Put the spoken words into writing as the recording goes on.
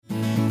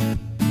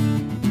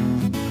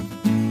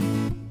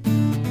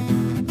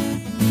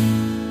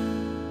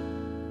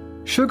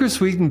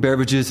Sugar-sweetened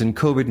beverages and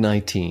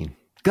COVID-19,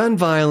 gun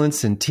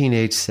violence and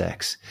teenage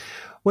sex.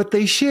 What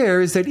they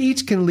share is that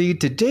each can lead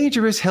to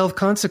dangerous health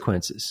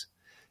consequences.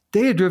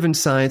 Data-driven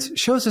science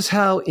shows us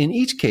how, in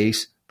each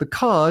case, the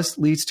cause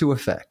leads to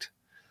effect.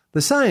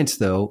 The science,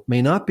 though,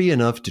 may not be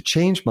enough to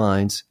change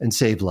minds and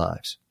save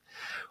lives.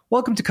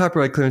 Welcome to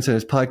Copyright Clearance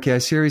Center's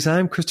podcast series.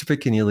 I'm Christopher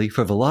Kenneally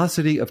for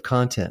Velocity of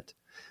Content.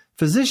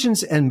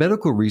 Physicians and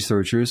medical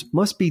researchers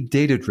must be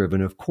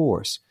data-driven, of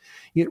course.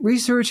 Yet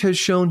research has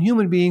shown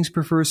human beings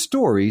prefer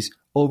stories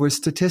over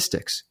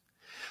statistics.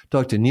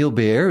 Dr. Neal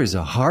Baer is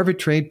a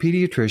Harvard-trained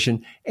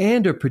pediatrician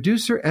and a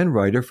producer and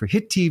writer for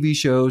hit TV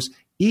shows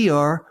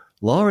ER,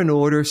 Law &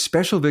 Order,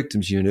 Special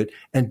Victims Unit,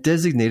 and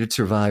Designated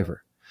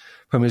Survivor.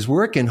 From his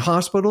work in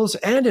hospitals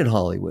and in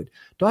Hollywood,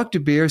 Dr.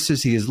 Baer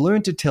says he has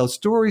learned to tell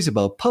stories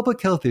about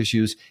public health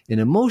issues in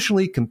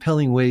emotionally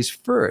compelling ways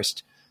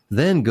first,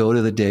 then go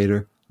to the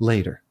data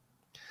later.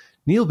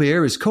 Neal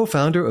Baer is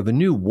co-founder of a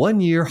new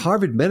one-year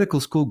Harvard Medical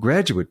School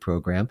graduate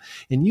program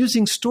in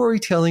using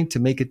storytelling to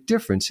make a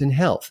difference in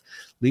health,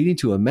 leading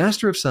to a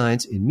Master of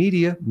Science in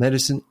Media,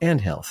 Medicine, and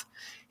Health.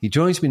 He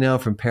joins me now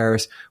from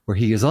Paris, where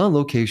he is on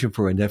location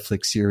for a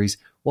Netflix series.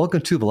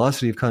 Welcome to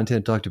Velocity of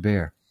Content, Dr.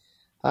 Baer.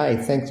 Hi,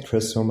 thanks,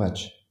 Chris, so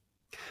much.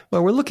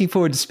 Well, we're looking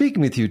forward to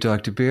speaking with you,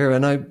 Dr. Baer,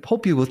 and I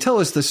hope you will tell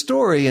us the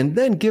story and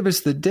then give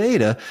us the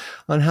data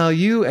on how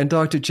you and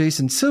Dr.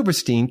 Jason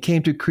Silverstein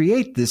came to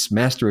create this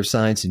Master of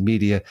Science in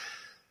Media,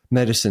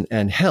 Medicine,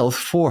 and Health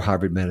for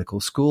Harvard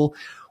Medical School.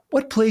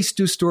 What place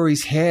do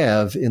stories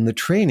have in the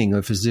training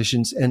of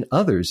physicians and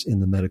others in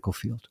the medical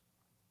field?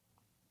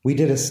 We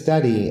did a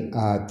study,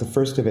 the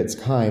first of its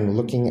kind,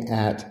 looking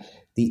at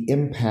the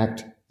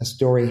impact a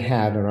story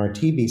had on our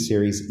TV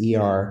series,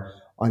 ER,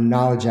 on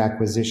knowledge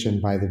acquisition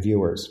by the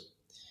viewers.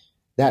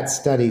 That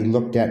study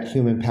looked at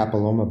human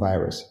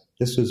papillomavirus.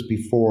 This was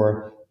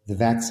before the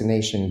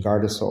vaccination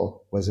Gardasil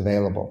was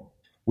available.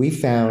 We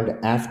found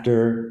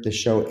after the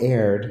show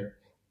aired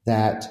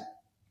that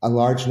a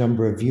large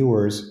number of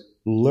viewers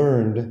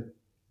learned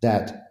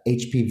that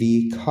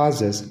HPV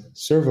causes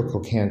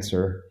cervical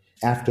cancer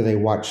after they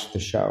watched the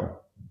show.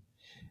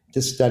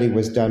 This study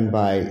was done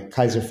by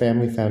Kaiser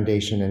Family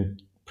Foundation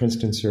and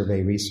Princeton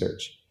Survey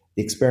Research.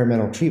 The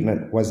experimental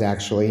treatment was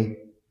actually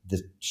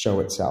the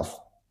show itself.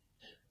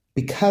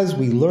 Because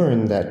we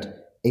learned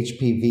that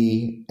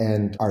HPV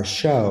and our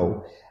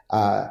show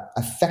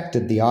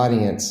affected the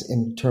audience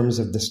in terms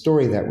of the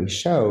story that we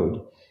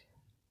showed,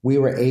 we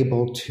were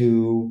able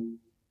to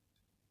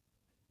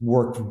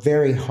work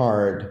very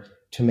hard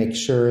to make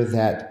sure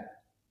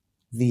that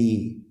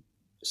the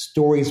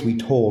stories we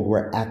told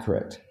were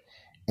accurate.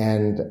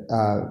 And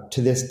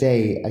to this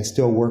day, I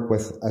still work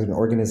with an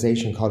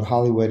organization called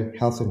Hollywood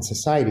Health and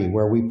Society,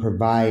 where we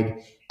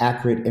provide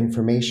accurate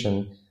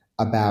information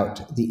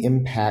about the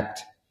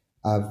impact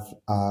of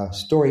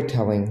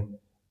storytelling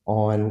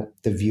on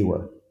the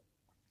viewer.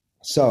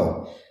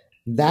 So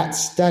that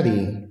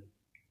study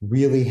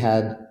really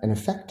had an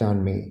effect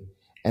on me,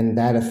 and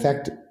that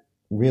effect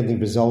really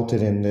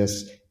resulted in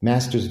this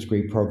master's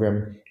degree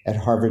program at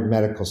Harvard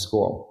Medical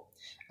School.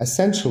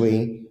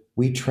 Essentially,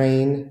 we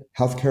train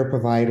healthcare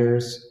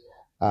providers,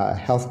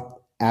 health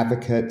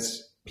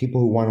advocates,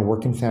 people who want to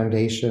work in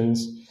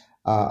foundations,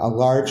 a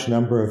large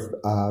number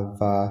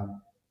of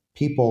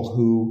people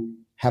who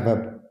have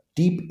a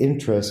deep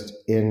interest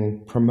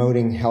in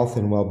promoting health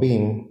and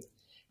well-being,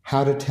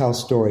 how to tell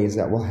stories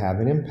that will have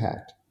an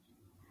impact.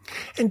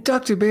 And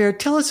Dr. Baer,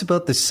 tell us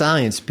about the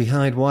science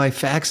behind why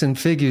facts and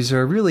figures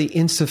are really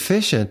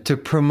insufficient to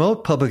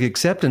promote public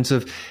acceptance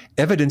of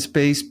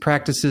evidence-based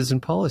practices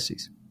and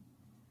policies.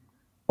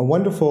 A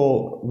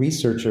wonderful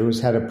researcher who's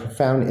had a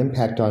profound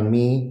impact on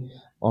me,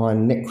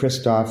 on Nick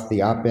Kristof,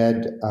 the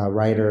op-ed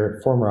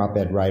writer, former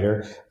op-ed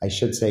writer, I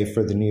should say,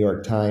 for the New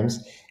York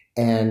Times,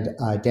 and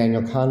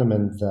Daniel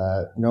Kahneman,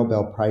 the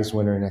Nobel Prize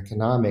winner in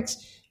economics,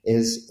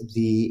 is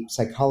the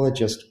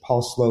psychologist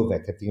Paul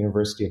Slovic at the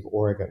University of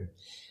Oregon.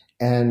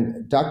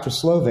 And Dr.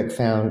 Slovic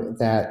found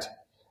that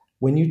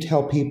when you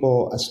tell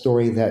people a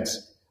story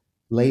that's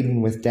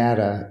laden with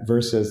data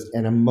versus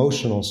an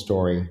emotional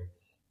story,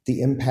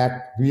 the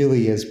impact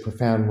really is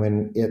profound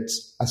when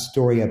it's a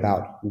story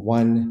about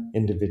one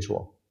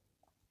individual.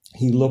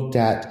 He looked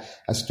at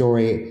a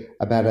story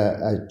about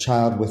a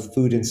child with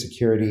food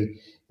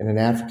insecurity in an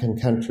African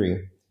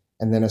country,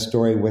 and then a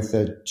story with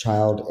a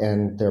child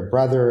and their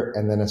brother,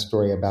 and then a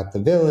story about the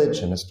village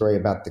and a story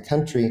about the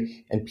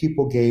country, and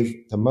people gave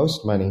the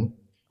most money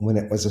when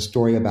it was a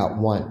story about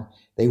one.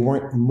 They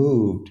weren't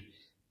moved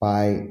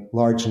by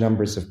large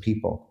numbers of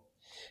people.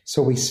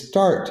 So we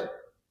start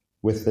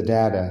with the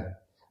data,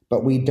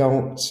 but we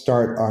don't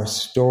start our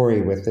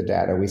story with the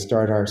data. We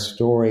start our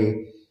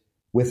story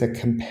with a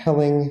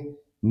compelling,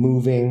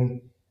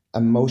 moving,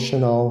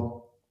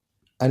 emotional,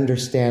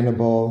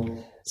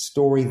 understandable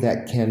story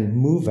that can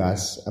move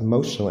us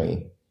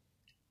emotionally,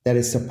 that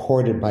is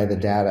supported by the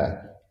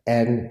data.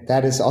 And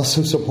that is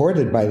also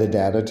supported by the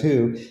data,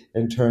 too,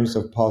 in terms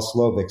of Paul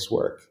Slovic's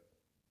work.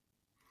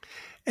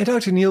 And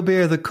Dr. Neal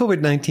Baer, the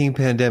COVID-19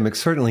 pandemic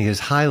certainly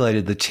has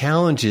highlighted the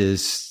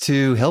challenges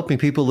to helping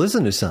people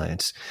listen to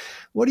science.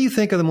 What do you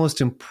think are the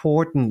most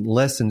important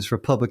lessons for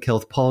public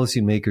health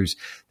policymakers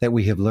that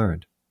we have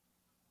learned?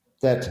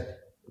 That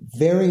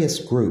various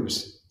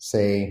groups,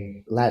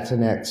 say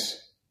Latinx,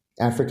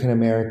 African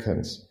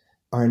Americans,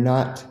 are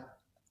not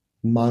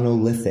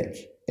monolithic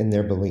in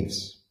their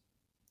beliefs.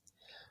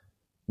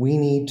 We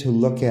need to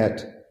look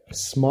at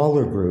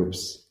smaller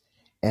groups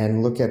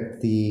and look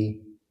at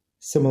the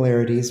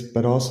similarities,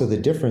 but also the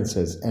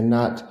differences, and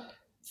not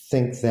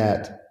think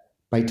that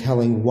by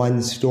telling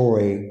one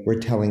story, we're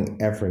telling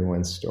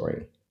everyone's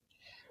story.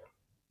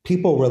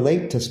 People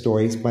relate to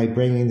stories by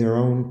bringing their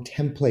own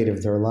template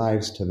of their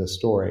lives to the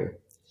story.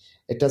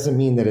 It doesn't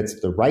mean that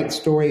it's the right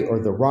story or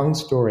the wrong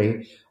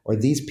story, or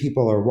these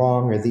people are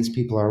wrong or these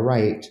people are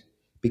right,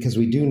 because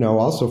we do know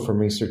also from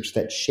research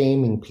that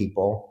shaming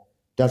people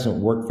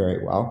doesn't work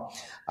very well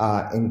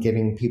in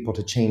getting people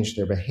to change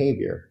their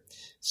behavior.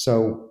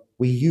 So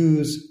we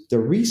use the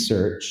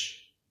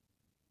research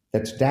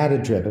that's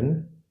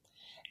data-driven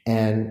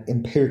and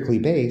empirically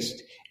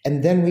based,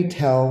 and then we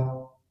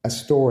tell a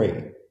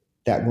story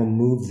that will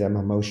move them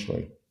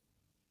emotionally.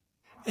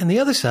 And the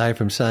other side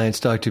from science,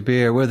 Dr.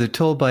 Baer, whether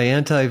told by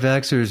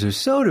anti-vaxxers or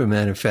soda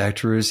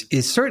manufacturers,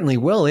 is certainly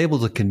well able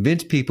to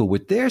convince people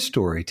with their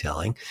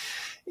storytelling.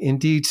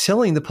 Indeed,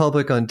 selling the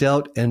public on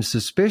doubt and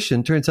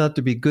suspicion turns out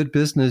to be good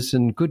business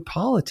and good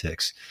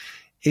politics.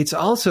 It's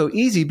also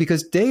easy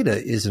because data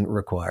isn't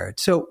required.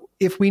 So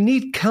if we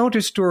need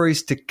counter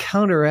stories to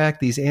counteract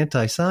these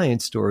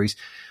anti-science stories,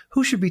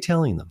 who should be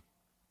telling them?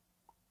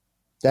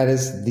 That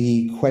is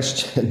the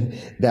question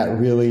that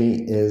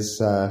really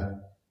is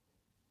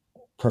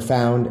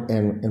profound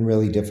and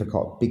really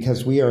difficult,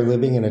 because we are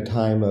living in a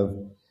time of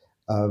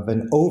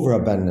an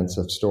overabundance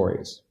of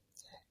stories.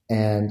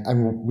 And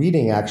I'm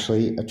reading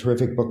actually a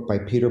terrific book by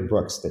Peter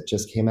Brooks that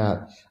just came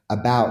out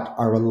about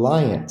our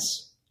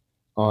reliance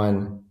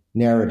on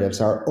narratives,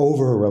 our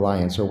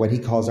over-reliance, or what he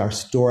calls our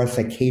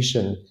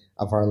storification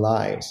of our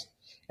lives.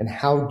 And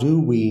how do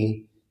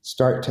we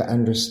start to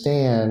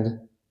understand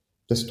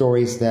the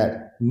stories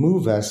that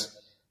move us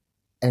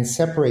and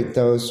separate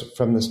those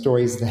from the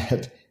stories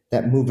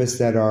that move us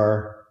that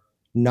are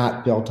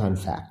not built on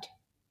fact,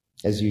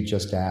 as you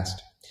just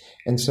asked.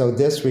 And so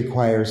this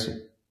requires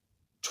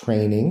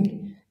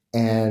training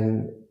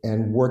and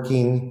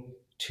working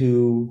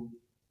to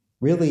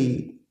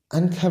really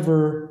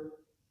uncover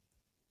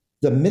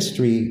the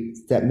mystery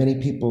that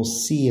many people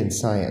see in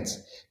science.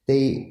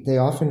 They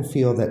often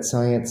feel that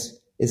science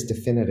is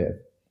definitive.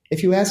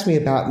 If you ask me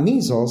about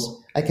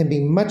measles, I can be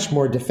much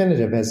more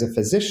definitive as a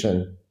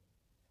physician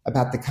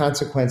about the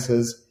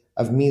consequences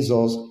of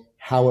measles,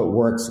 how it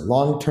works,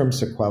 long-term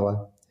sequelae,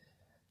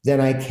 than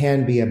I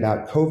can be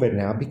about COVID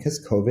now,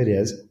 because COVID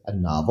is a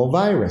novel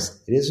virus.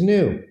 It is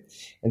new.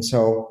 And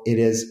so it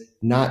is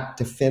not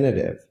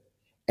definitive.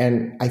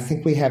 And I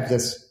think we have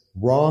this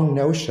wrong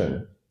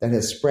notion that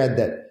has spread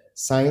that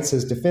science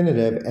is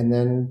definitive, and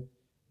then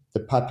the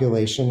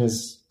population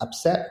is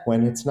upset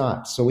when it's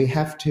not. So we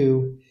have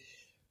to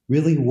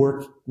really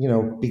work,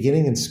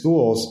 beginning in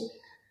schools,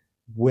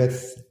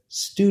 with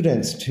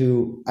students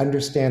to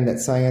understand that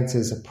science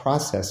is a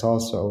process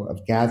also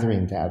of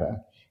gathering data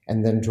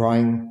and then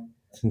drawing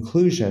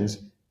conclusions,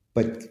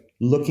 but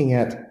looking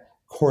at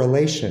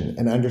correlation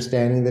and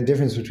understanding the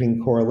difference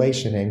between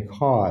correlation and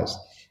cause,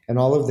 and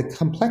all of the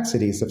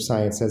complexities of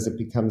science as it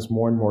becomes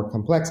more and more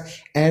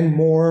complex and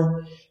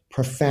more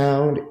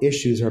profound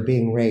issues are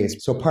being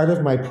raised. So part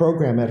of my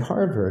program at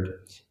Harvard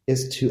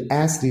is to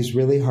ask these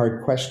really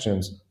hard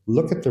questions,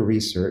 look at the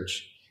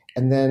research,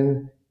 and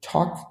then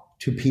talk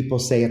to people,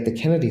 say, at the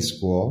Kennedy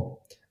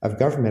School of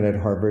Government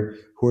at Harvard,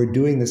 who are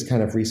doing this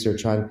kind of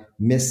research on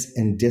mis-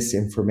 and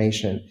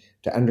disinformation,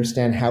 to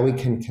understand how we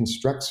can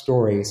construct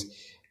stories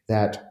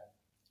that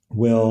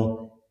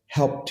will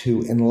help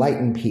to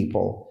enlighten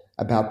people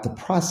about the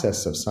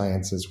process of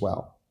science as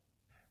well.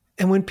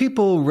 And when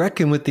people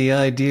reckon with the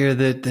idea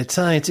that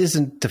science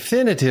isn't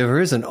definitive or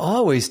isn't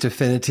always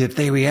definitive,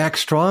 they react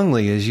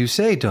strongly, as you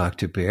say,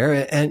 Dr.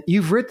 Baer. And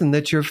you've written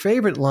that your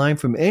favorite line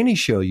from any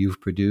show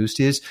you've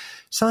produced is,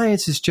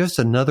 "Science is just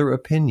another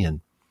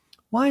opinion."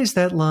 Why is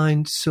that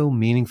line so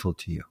meaningful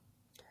to you?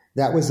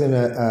 That was in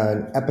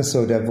an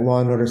episode of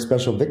Law & Order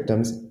Special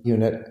Victims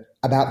Unit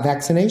about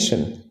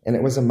vaccination. And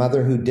it was a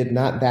mother who did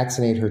not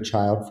vaccinate her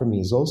child for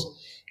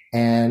measles.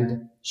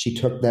 And she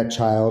took that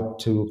child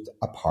to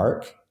a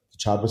park. The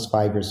child was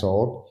 5 years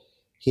old.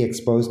 He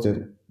exposed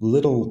a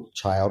little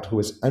child who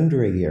was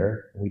under a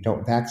year. We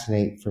don't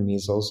vaccinate for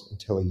measles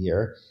until a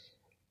year.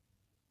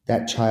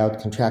 That child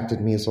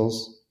contracted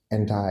measles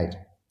and died.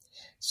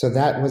 So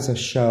that was a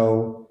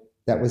show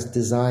that was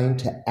designed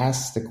to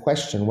ask the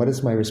question, what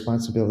is my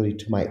responsibility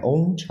to my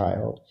own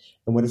child?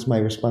 And what is my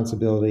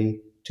responsibility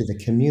to the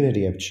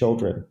community of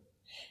children?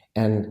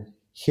 And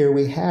here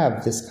we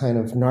have this kind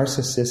of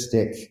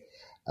narcissistic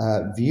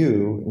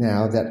view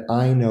now that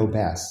I know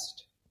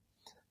best.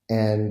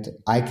 And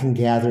I can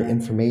gather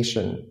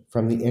information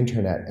from the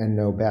internet and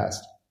know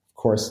best. Of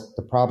course,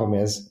 the problem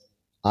is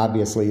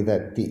obviously,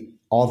 that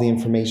all the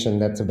information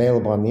that's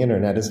available on the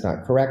internet is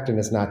not correct and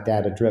is not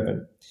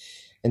data-driven.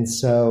 And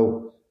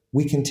so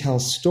we can tell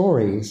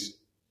stories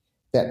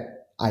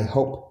that I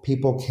hope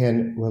people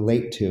can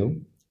relate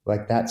to,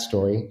 like that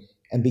story,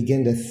 and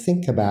begin to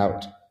think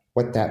about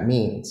what that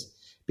means.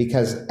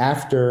 Because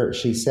after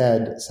she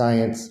said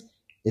science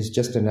is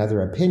just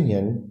another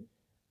opinion,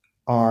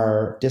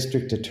 our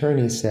district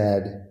attorney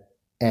said,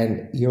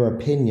 and your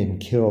opinion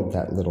killed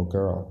that little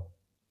girl.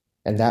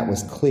 And that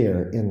was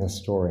clear in the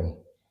story.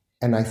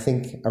 And I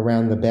think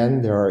around the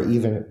bend, there are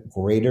even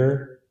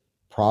greater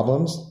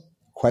problems,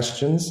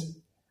 questions.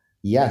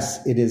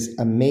 Yes, it is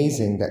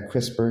amazing that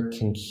CRISPR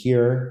can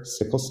cure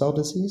sickle cell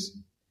disease.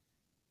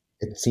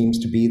 It seems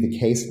to be the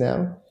case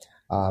now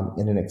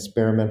in an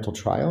experimental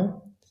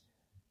trial.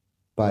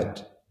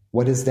 But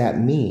what does that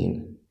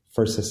mean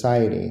for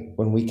society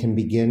when we can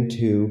begin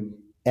to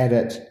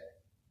edit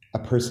a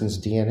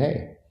person's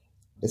DNA?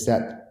 Is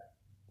that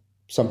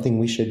something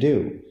we should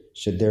do?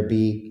 Should there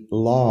be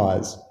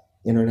laws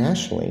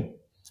internationally?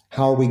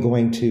 How are we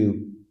going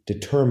to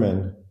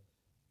determine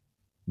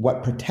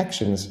what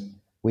protections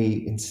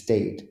we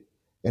instate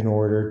in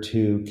order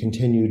to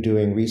continue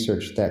doing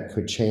research that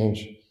could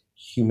change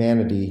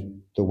humanity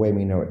the way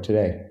we know it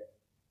today?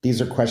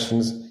 These are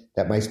questions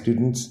that my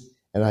students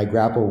and I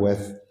grapple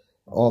with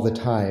all the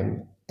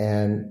time,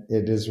 and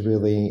it is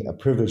really a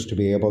privilege to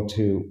be able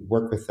to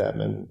work with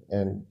them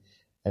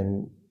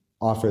and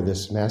offer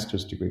this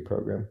master's degree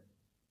program.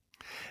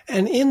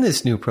 And in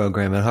this new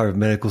program at Harvard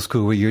Medical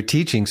School, where you're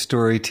teaching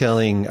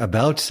storytelling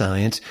about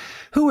science,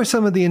 who are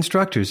some of the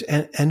instructors,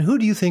 and who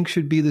do you think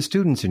should be the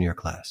students in your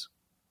class?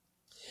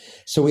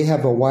 So we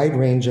have a wide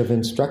range of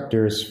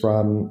instructors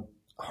from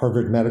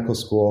Harvard Medical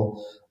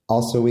School.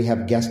 Also, we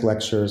have guest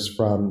lecturers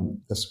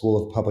from the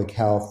School of Public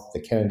Health,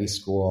 the Kennedy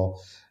School,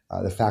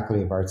 the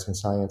Faculty of Arts and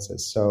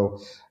Sciences. So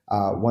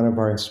one of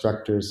our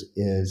instructors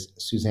is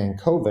Suzanne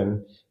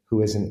Coven,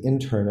 who is an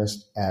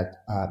internist at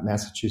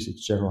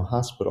Massachusetts General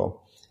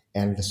Hospital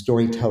and the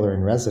storyteller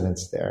in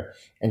residence there.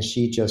 And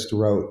she just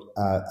wrote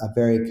a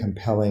very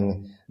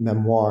compelling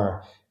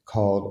memoir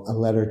called A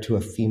Letter to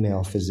a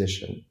Female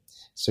Physician.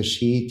 So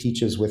she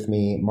teaches with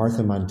me.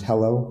 Martha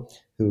Montello,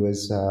 who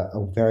is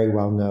a very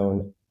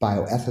well-known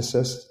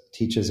bioethicist,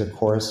 teaches a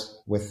course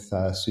with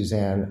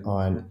Suzanne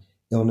on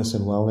illness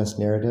and wellness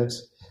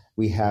narratives.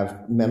 We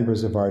have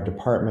members of our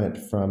department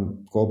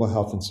from Global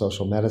Health and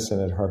Social Medicine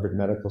at Harvard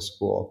Medical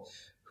School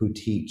who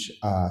teach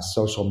a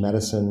social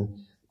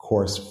medicine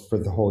course for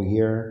the whole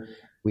year.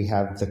 We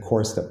have the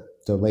course that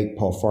the late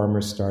Paul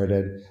Farmer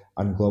started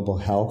on global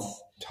health,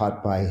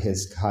 taught by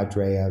his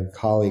cadre of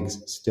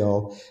colleagues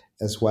still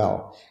as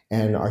well.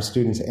 And our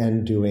students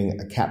end doing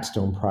a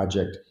capstone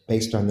project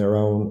based on their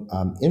own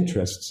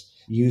interests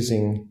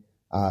using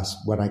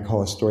what I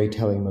call a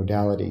storytelling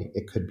modality.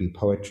 It could be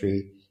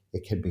poetry,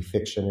 it could be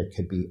fiction, it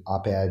could be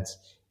op-eds,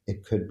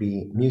 it could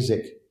be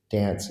music,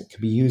 dance, it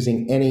could be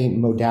using any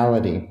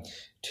modality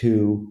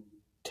to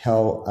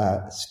tell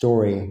a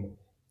story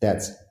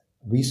that's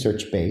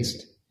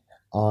research-based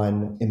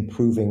on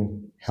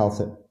improving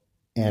health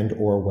and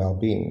or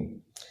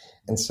well-being.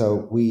 And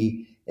so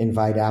we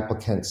invite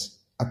applicants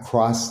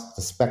across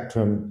the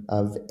spectrum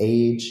of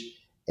age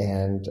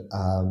and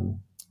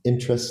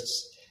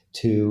interests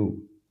to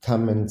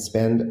come and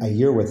spend a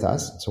year with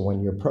us. It's a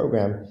one-year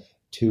program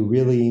to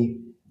really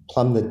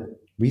plumb the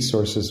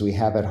resources we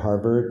have at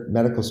Harvard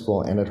Medical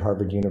School and at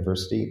Harvard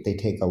University. They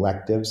take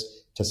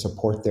electives to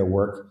support their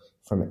work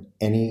from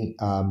any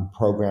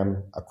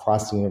program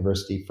across the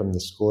university, from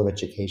the School of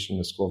Education,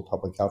 the School of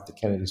Public Health, the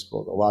Kennedy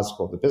School, the Law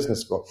School, the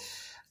Business School,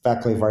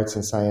 Faculty of Arts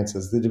and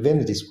Sciences, the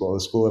Divinity School,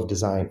 the School of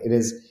Design. It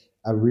is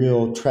a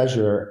real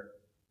treasure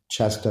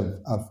chest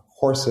of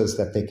courses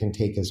that they can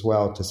take as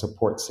well to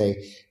support,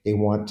 say, they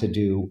want to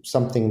do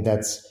something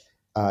that's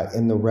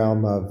in the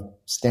realm of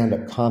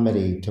stand-up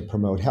comedy to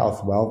promote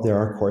health. Well, there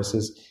are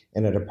courses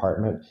in a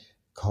department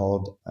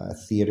called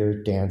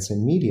Theater, Dance,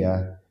 and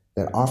Media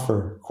that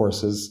offer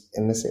courses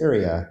in this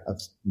area of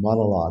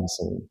monologues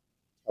and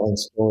telling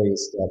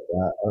stories that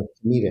are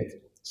comedic.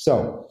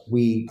 So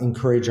we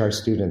encourage our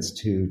students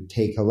to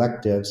take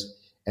electives,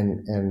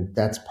 and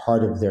that's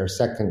part of their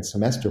second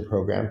semester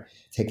program,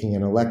 taking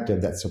an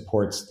elective that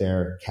supports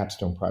their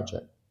capstone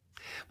project.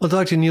 Well,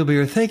 Dr.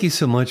 Nielbier, thank you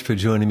so much for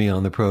joining me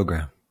on the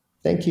program.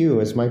 Thank you.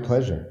 It's my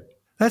pleasure.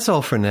 That's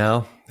all for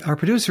now. Our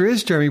producer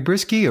is Jeremy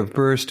Brisky of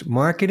Burst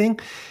Marketing.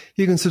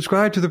 You can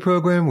subscribe to the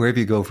program wherever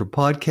you go for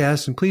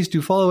podcasts, and please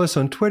do follow us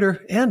on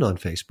Twitter and on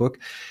Facebook.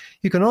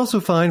 You can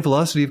also find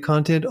Velocity of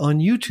Content on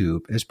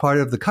YouTube as part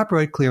of the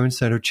Copyright Clearance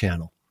Center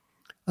channel.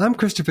 I'm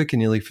Christopher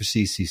Kenneally for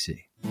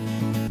CCC.